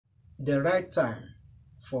the right time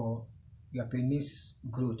for your penis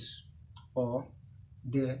growth, or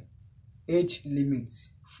the age limit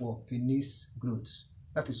for penis growth.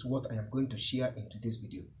 That is what I am going to share in today's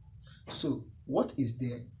video. So what is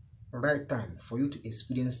the right time for you to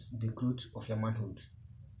experience the growth of your manhood?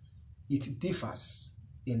 It differs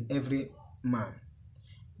in every man,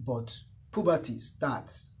 but puberty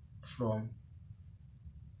starts from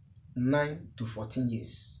 9 to 14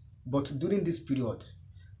 years. But during this period,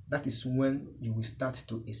 that is when you will start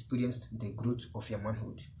to experience the growth of your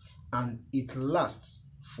manhood, and it lasts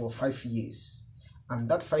for 5 years, and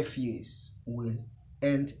that 5 years will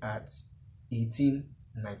end at 18-19.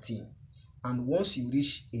 And once you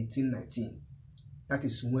reach 18-19, that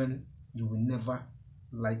is when you will never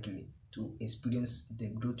likely to experience the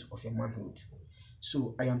growth of your manhood.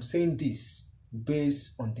 So I am saying this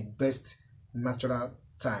based on the best natural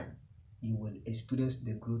time you will experience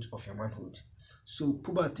the growth of your manhood. So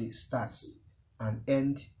puberty starts and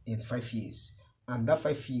ends in 5 years, and that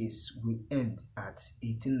 5 years will end at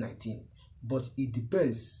 18-19. But it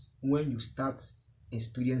depends when you start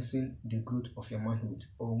experiencing the growth of your manhood,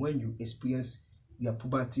 or when you experience your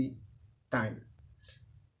puberty time,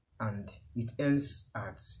 and it ends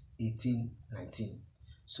at 18-19.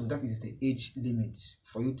 So that is the age limit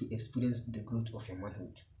for you to experience the growth of your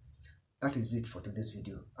manhood. That is it for today's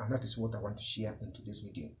video, and that is what I want to share in today's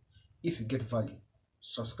video. If you get value,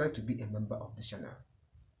 subscribe to be a member of this channel.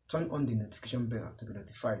 Turn on the notification bell to be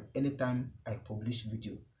notified anytime I publish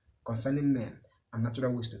video concerning men and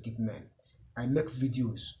natural ways to keep men. I make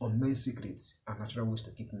videos on men's secrets and natural ways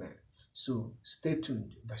to keep men. So stay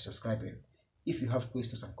tuned by subscribing. If you have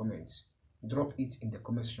questions and comments, drop it in the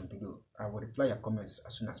comment section below. I will reply your comments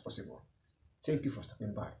as soon as possible. Thank you for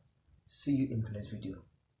stopping by. See you in my next video.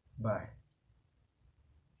 Bye.